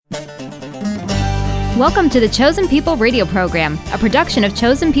Welcome to the Chosen People radio program, a production of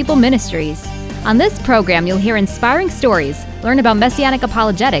Chosen People Ministries. On this program, you'll hear inspiring stories, learn about messianic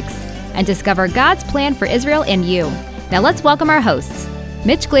apologetics, and discover God's plan for Israel and you. Now let's welcome our hosts,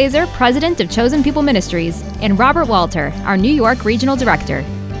 Mitch Glaser, President of Chosen People Ministries, and Robert Walter, our New York Regional Director.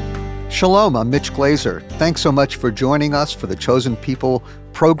 Shalom, I'm Mitch Glaser. Thanks so much for joining us for the Chosen People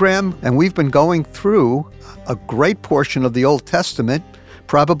program. And we've been going through a great portion of the Old Testament,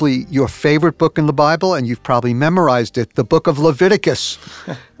 probably your favorite book in the Bible, and you've probably memorized it, the book of Leviticus.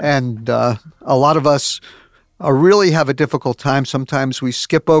 And a lot of us really have a difficult time. Sometimes we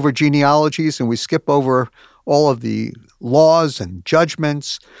skip over genealogies and we skip over all of the laws and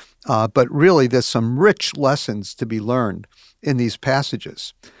judgments, but really there's some rich lessons to be learned in these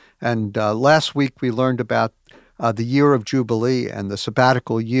passages. And last week we learned about the year of Jubilee and the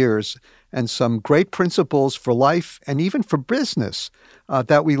sabbatical years and some great principles for life and even for business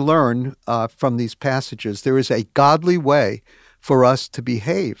that we learn from these passages. There is a godly way for us to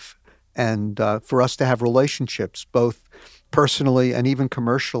behave and for us to have relationships, both personally and even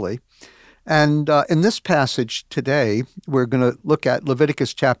commercially. And in this passage today, we're going to look at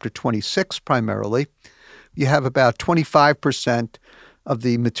Leviticus chapter 26 primarily. You have about 25% of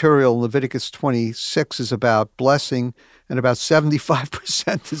the material in Leviticus 26 is about blessing, and about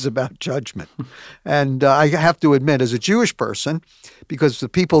 75% is about judgment. And I have to admit, as a Jewish person, because the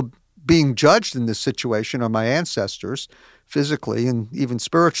people being judged in this situation are my ancestors, physically and even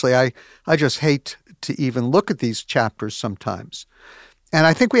spiritually, I just hate to even look at these chapters sometimes. And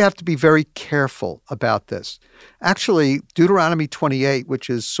I think we have to be very careful about this. Actually, Deuteronomy 28, which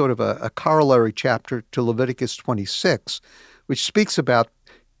is sort of a corollary chapter to Leviticus 26, which speaks about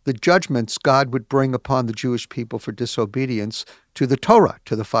the judgments God would bring upon the Jewish people for disobedience to the Torah,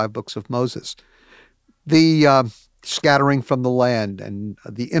 to the 5 books of Moses. The scattering from the land and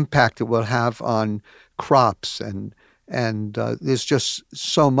the impact it will have on crops, and there's just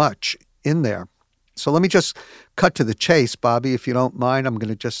so much in there. So let me just cut to the chase, Bobby, if you don't mind. I'm going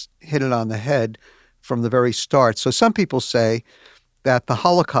to just hit it on the head from the very start. So some people say that the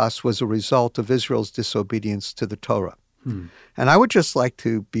Holocaust was a result of Israel's disobedience to the Torah. And I would just like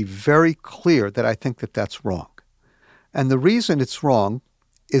to be very clear that I think that that's wrong. And the reason it's wrong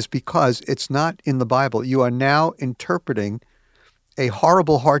is because it's not in the Bible. You are now interpreting a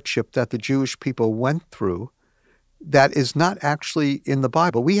horrible hardship that the Jewish people went through that is not actually in the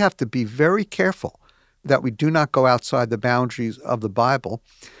Bible. We have to be very careful that we do not go outside the boundaries of the Bible.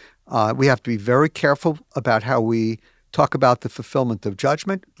 We have to be very careful about how we talk about the fulfillment of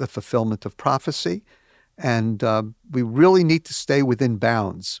judgment, the fulfillment of prophecy, and we really need to stay within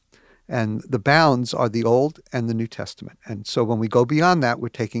bounds. And the bounds are the Old and the New Testament. And so when we go beyond that, we're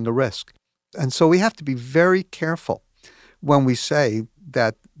taking a risk. And so we have to be very careful when we say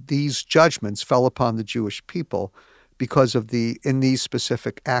that these judgments fell upon the Jewish people because of in these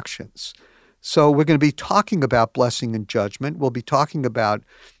specific actions. So we're going to be talking about blessing and judgment. We'll be talking about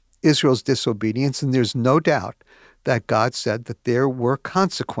Israel's disobedience, and there's no doubt that God said that there were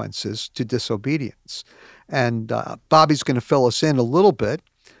consequences to disobedience. And Bobby's going to fill us in a little bit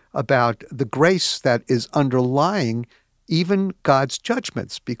about the grace that is underlying even God's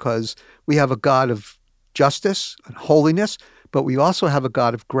judgments, because we have a God of justice and holiness, but we also have a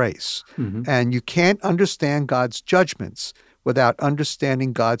God of grace. Mm-hmm. And you can't understand God's judgments without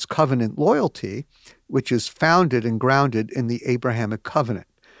understanding God's covenant loyalty, which is founded and grounded in the Abrahamic covenant.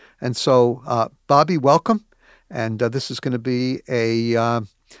 And so, Bobby, welcome. And this is going to be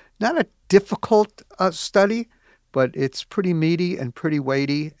not a difficult study, but it's pretty meaty and pretty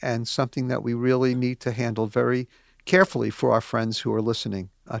weighty and something that we really need to handle very carefully for our friends who are listening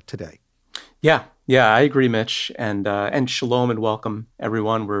today. Yeah, I agree, Mitch, and shalom and welcome,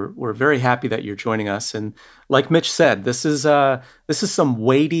 everyone. We're very happy that you're joining us, and like Mitch said, this is some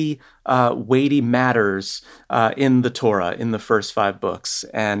weighty matters in the Torah in the first 5 books,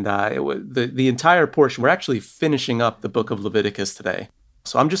 and the entire portion. We're actually finishing up the book of Leviticus today,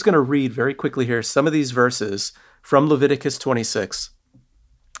 so I'm just going to read very quickly here some of these verses from Leviticus 26,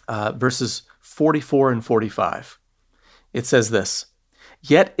 verses 44 and 45. It says this: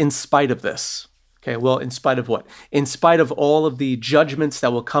 "Yet in spite of this." Okay, well, in spite of what? In spite of all of the judgments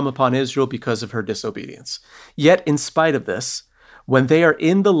that will come upon Israel because of her disobedience. "Yet in spite of this, when they are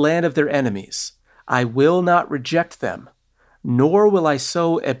in the land of their enemies, I will not reject them, nor will I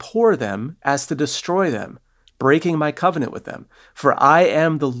so abhor them as to destroy them, breaking my covenant with them. For I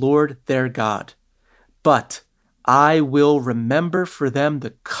am the Lord their God. But I will remember for them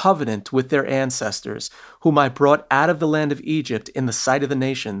the covenant with their ancestors, whom I brought out of the land of Egypt in the sight of the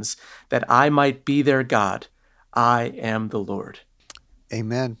nations, that I might be their God. I am the Lord."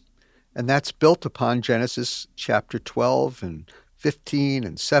 Amen. And that's built upon Genesis chapter 12 and 15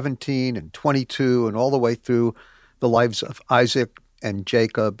 and 17 and 22 and all the way through the lives of Isaac and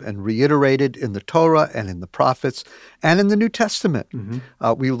Jacob, and reiterated in the Torah and in the prophets and in the New Testament.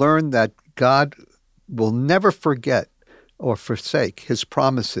 We learn that God will never forget or forsake his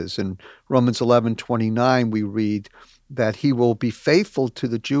promises. In Romans 11:29, we read that he will be faithful to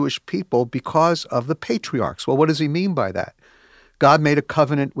the Jewish people because of the patriarchs. Well, what does he mean by that? God made a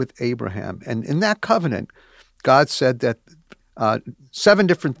covenant with Abraham, and in that covenant, God said that 7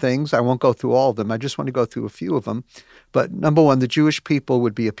 different things. I won't go through all of them. I just want to go through a few of them. But number 1, the Jewish people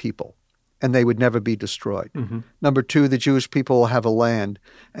would be a people, and they would never be destroyed. Number 2, the Jewish people will have a land,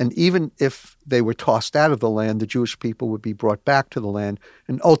 and even if they were tossed out of the land, the Jewish people would be brought back to the land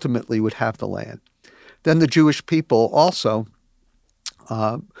and ultimately would have the land. Then the Jewish people also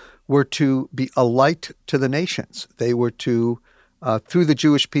were to be a light to the nations. They were to, through the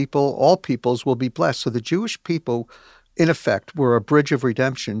Jewish people, all peoples will be blessed. So the Jewish people, in effect, were a bridge of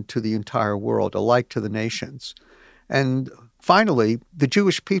redemption to the entire world, a light to the nations. And finally, the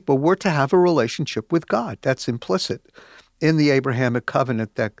Jewish people were to have a relationship with God. That's implicit in the Abrahamic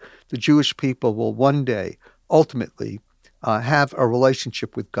covenant, that the Jewish people will one day ultimately have a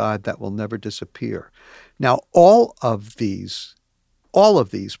relationship with God that will never disappear. Now, all of these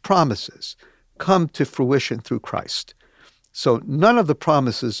promises come to fruition through Christ. So none of the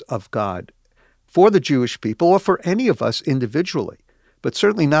promises of God for the Jewish people or for any of us individually, but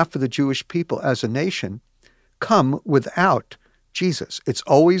certainly not for the Jewish people as a nation, come without Jesus. It's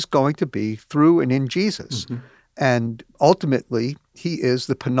always going to be through and in Jesus. And ultimately, he is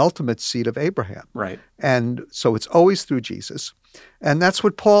the penultimate seed of Abraham. Right. And so it's always through Jesus. And that's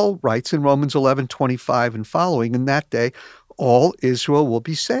what Paul writes in Romans 11:25 and following. In that day, all Israel will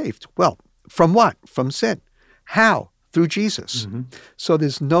be saved. Well, from what? From sin. How? Through Jesus. So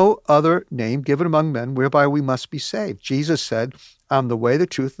there's no other name given among men whereby we must be saved. Jesus said, I'm the way, the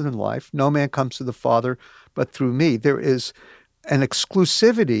truth, and the life. No man comes to the Father but through me. There is an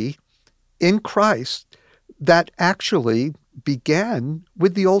exclusivity in Christ that actually began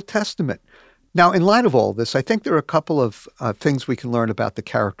with the Old Testament. Now, in light of all this, I think there are a couple of things we can learn about the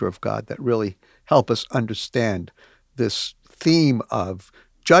character of God that really help us understand this theme of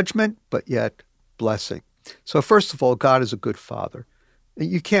judgment, but yet blessing. So first of all, God is a good father.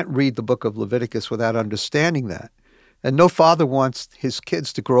 You can't read the book of Leviticus without understanding that. And no father wants his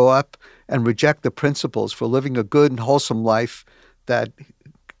kids to grow up and reject the principles for living a good and wholesome life that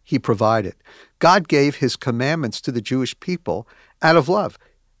he provided. God gave his commandments to the Jewish people out of love.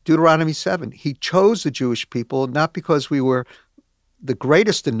 Deuteronomy 7, he chose the Jewish people not because we were the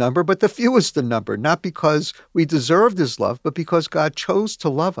greatest in number, but the fewest in number, not because we deserved his love, but because God chose to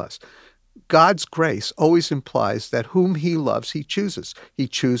love us. God's grace always implies that whom he loves, he chooses. He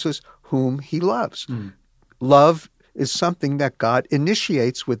chooses whom he loves. Love is something that God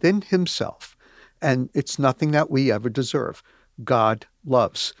initiates within himself, and it's nothing that we ever deserve. God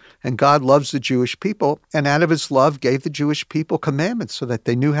loves, and God loves the Jewish people, and out of his love gave the Jewish people commandments so that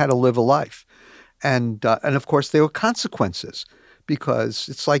they knew how to live a life. And of course, there were consequences, because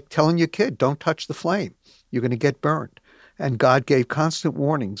it's like telling your kid, don't touch the flame. You're going to get burned. And God gave constant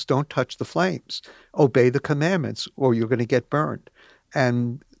warnings, don't touch the flames. Obey the commandments, or you're going to get burned.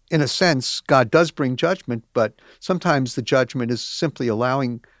 And in a sense, God does bring judgment, but sometimes the judgment is simply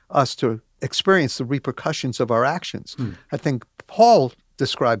allowing us to experience the repercussions of our actions. I think Paul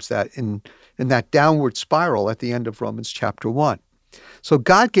describes that in that downward spiral at the end of Romans chapter 1. So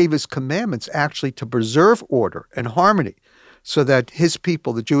God gave his commandments actually to preserve order and harmony so that his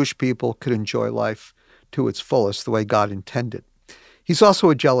people, the Jewish people, could enjoy life to its fullest the way God intended. He's also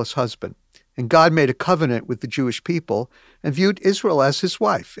a jealous husband. And God made a covenant with the Jewish people and viewed Israel as his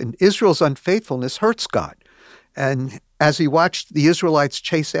wife. And Israel's unfaithfulness hurts God. And as he watched the Israelites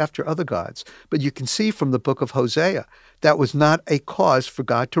chase after other gods, but you can see from the book of Hosea, that was not a cause for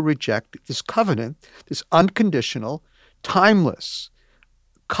God to reject this covenant, this unconditional, timeless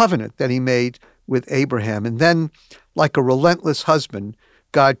covenant that he made with Abraham. And then, like a relentless husband,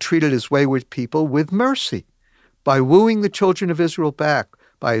 God treated his wayward people with mercy by wooing the children of Israel back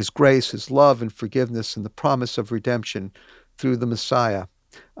by his grace, his love, and forgiveness, and the promise of redemption through the Messiah,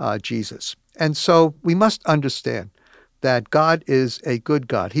 Jesus. And so we must understand that God is a good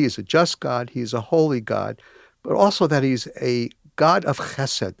God. He is a just God. He is a holy God, but also that he's a God of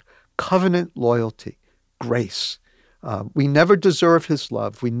chesed, covenant loyalty, grace. We never deserve his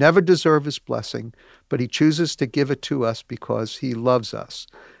love. We never deserve his blessing, but he chooses to give it to us because he loves us.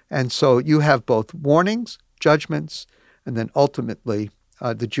 And so you have both warnings, judgments, and then ultimately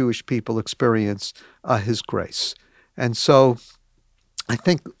the Jewish people experience his grace. And so I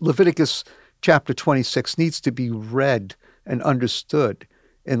think Leviticus chapter 26 needs to be read and understood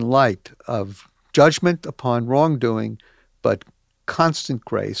in light of judgment upon wrongdoing, but constant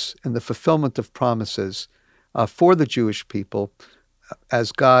grace and the fulfillment of promises for the Jewish people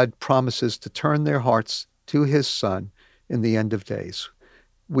as God promises to turn their hearts to his Son in the end of days.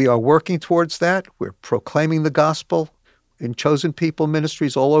 We are working towards that. We're proclaiming the gospel in Chosen People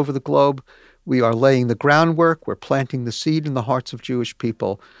ministries all over the globe. We are laying the groundwork. We're planting the seed in the hearts of Jewish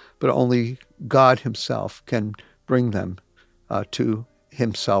people, but only God himself can bring them to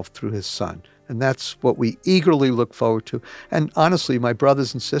himself through his Son. And that's what we eagerly look forward to. And honestly, my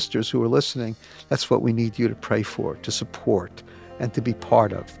brothers and sisters who are listening, that's what we need you to pray for, to support, and to be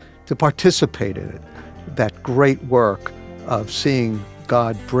part of, to participate in it, that great work of seeing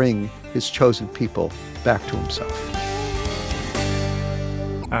God bring his chosen people back to himself.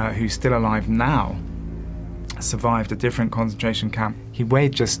 Who's still alive now, survived a different concentration camp. He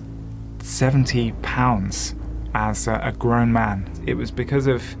weighed just 70 pounds as a grown man. It was because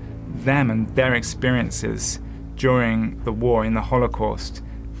of them and their experiences during the war in the Holocaust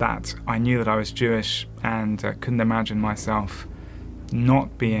that I knew that I was Jewish and couldn't imagine myself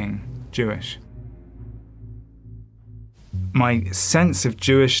not being Jewish. My sense of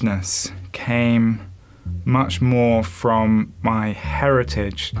Jewishness came much more from my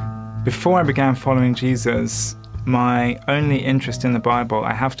heritage. Before I began following Jesus, my only interest in the Bible,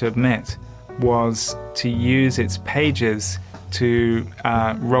 I have to admit, was to use its pages to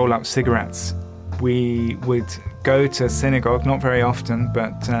roll up cigarettes. We would go to synagogue, not very often,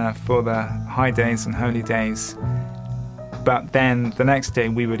 but for the high days and holy days. But then the next day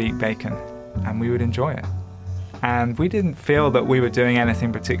we would eat bacon and we would enjoy it. And we didn't feel that we were doing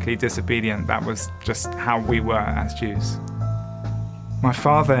anything particularly disobedient. That was just how we were as Jews. My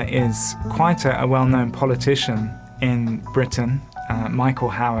father is quite a well-known politician in Britain, Michael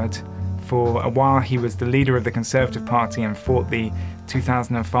Howard. For a while he was the leader of the Conservative Party and fought the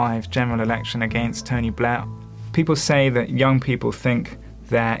 2005 general election against Tony Blair. People say that young people think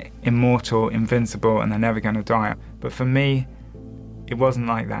they're immortal, invincible, and they're never going to die. But for me, it wasn't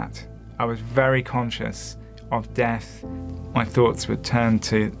like that. I was very conscious of death. My thoughts would turn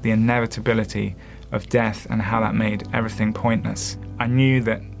to the inevitability of death and how that made everything pointless. I knew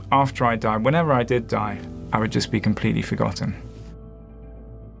that after I died, whenever I did die, I would just be completely forgotten.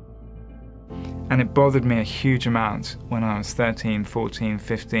 And it bothered me a huge amount when I was 13, 14,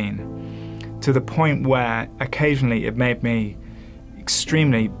 15, to the point where occasionally it made me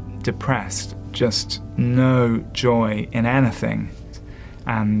extremely depressed, just no joy in anything,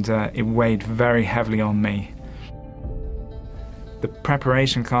 and it weighed very heavily on me. The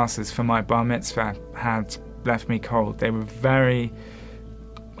preparation classes for my bar mitzvah had left me cold. They were very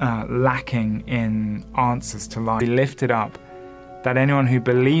lacking in answers to life. He lifted up that anyone who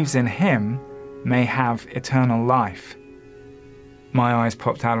believes in him may have eternal life. My eyes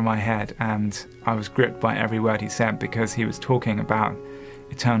popped out of my head and I was gripped by every word he said because he was talking about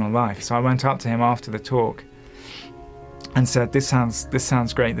eternal life. So I went up to him after the talk and said, this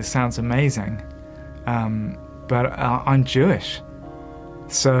sounds great, this sounds amazing, but I'm Jewish,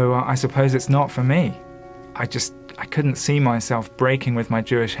 so I suppose it's not for me. I couldn't see myself breaking with my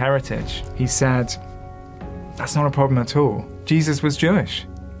Jewish heritage. He said, that's not a problem at all. Jesus was Jewish.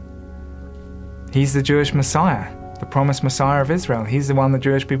 He's the Jewish Messiah, the promised Messiah of Israel. He's the one the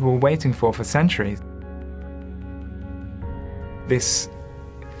Jewish people were waiting for centuries. This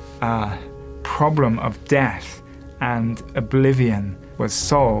problem of death and oblivion was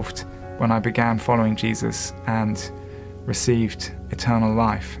solved when I began following Jesus and received eternal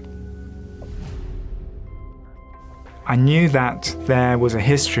life. I knew that there was a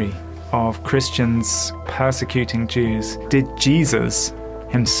history of Christians persecuting Jews. Did Jesus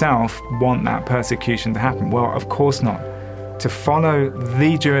himself want that persecution to happen? Well, of course not. To follow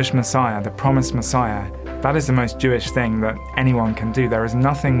the Jewish Messiah, the promised Messiah, that is the most Jewish thing that anyone can do. There is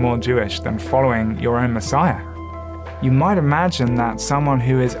nothing more Jewish than following your own Messiah. You might imagine that someone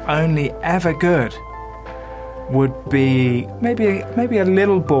who is only ever good would be maybe a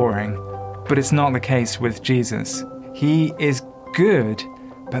little boring, but it's not the case with Jesus. He is good,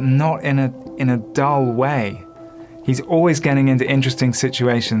 but not in a dull way. He's always getting into interesting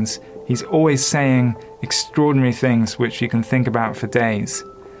situations. He's always saying extraordinary things which you can think about for days.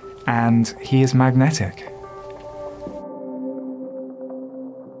 And he is magnetic.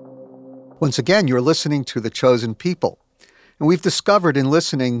 Once again, you're listening to The Chosen People. And we've discovered in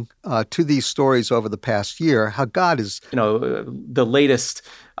listening to these stories over the past year how God is... the latest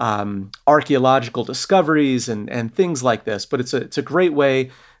archaeological discoveries and things like this. But it's a great way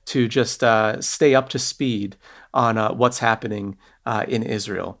to just stay up to speed on what's happening in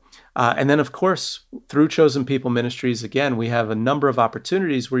Israel. And then, of course, through Chosen People Ministries, again, we have a number of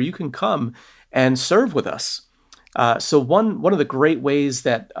opportunities where you can come and serve with us. So one of the great ways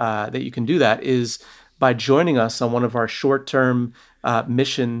that you can do that is by joining us on one of our short-term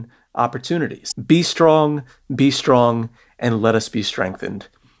mission opportunities. Be strong, and let us be strengthened.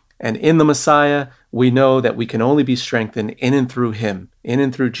 And in the Messiah, we know that we can only be strengthened in and through him, in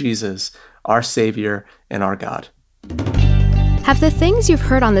and through Jesus, our Savior and our God. Have the things you've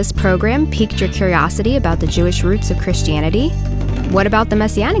heard on this program piqued your curiosity about the Jewish roots of Christianity? What about the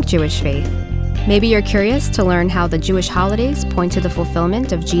Messianic Jewish faith? Maybe you're curious to learn how the Jewish holidays point to the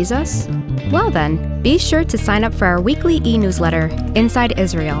fulfillment of Jesus? Well then, be sure to sign up for our weekly e-newsletter, Inside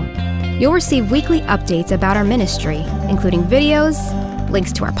Israel. You'll receive weekly updates about our ministry, including videos,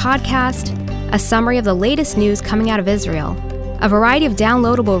 links to our podcast, a summary of the latest news coming out of Israel, a variety of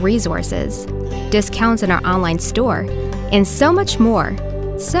downloadable resources, discounts in our online store, and so much more.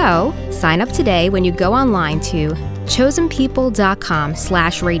 So, sign up today when you go online to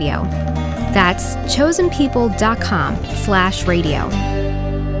chosenpeople.com/radio. That's chosenpeople.com/radio.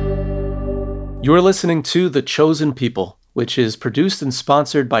 You're listening to The Chosen People, which is produced and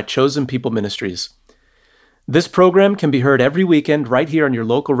sponsored by Chosen People Ministries. This program can be heard every weekend right here on your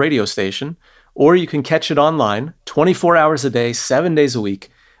local radio station, or you can catch it online 24 hours a day, 7 days a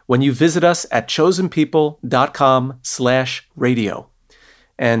week, when you visit us at chosenpeople.com/radio.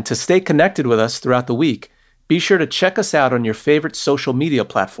 And to stay connected with us throughout the week, be sure to check us out on your favorite social media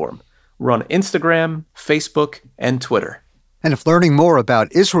platform. We're on Instagram, Facebook, and Twitter. And if learning more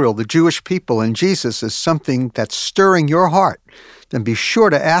about Israel, the Jewish people, and Jesus is something that's stirring your heart, then be sure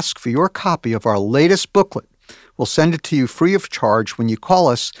to ask for your copy of our latest booklet. We'll send it to you free of charge when you call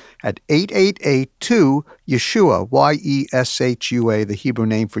us at 888-2-YESHUA, Y-E-S-H-U-A, the Hebrew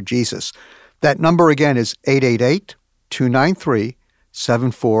name for Jesus. That number again is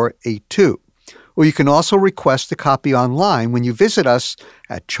 888-293-7482. Or you can also request a copy online when you visit us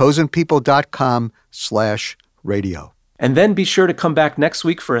at chosenpeople.com/radio. And then be sure to come back next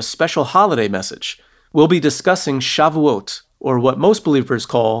week for a special holiday message. We'll be discussing Shavuot, or what most believers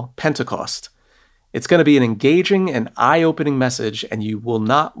call Pentecost. It's going to be an engaging and eye-opening message, and you will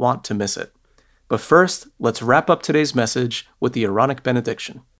not want to miss it. But first, let's wrap up today's message with the Aaronic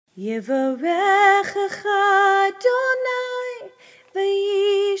benediction. Yevarechecha Adonai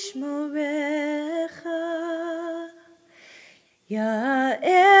v'yishmorecha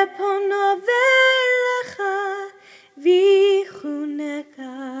Ya'er ponav elecha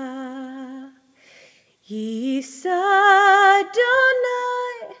v'chuneka Yisa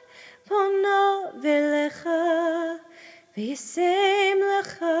Adonai ponav elecha v'yisem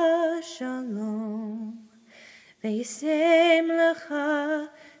lecha shalom v'yisem lecha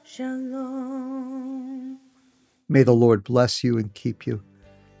shalom. May the Lord bless you and keep you.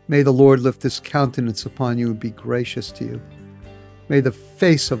 May the Lord lift his countenance upon you and be gracious to you. May the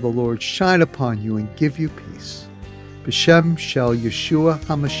face of the Lord shine upon you and give you peace. B'Shem Shel Yeshua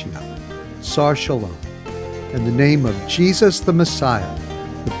HaMashiach, Sar Shalom, in the name of Jesus the Messiah,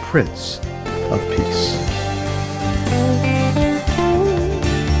 the Prince of Peace.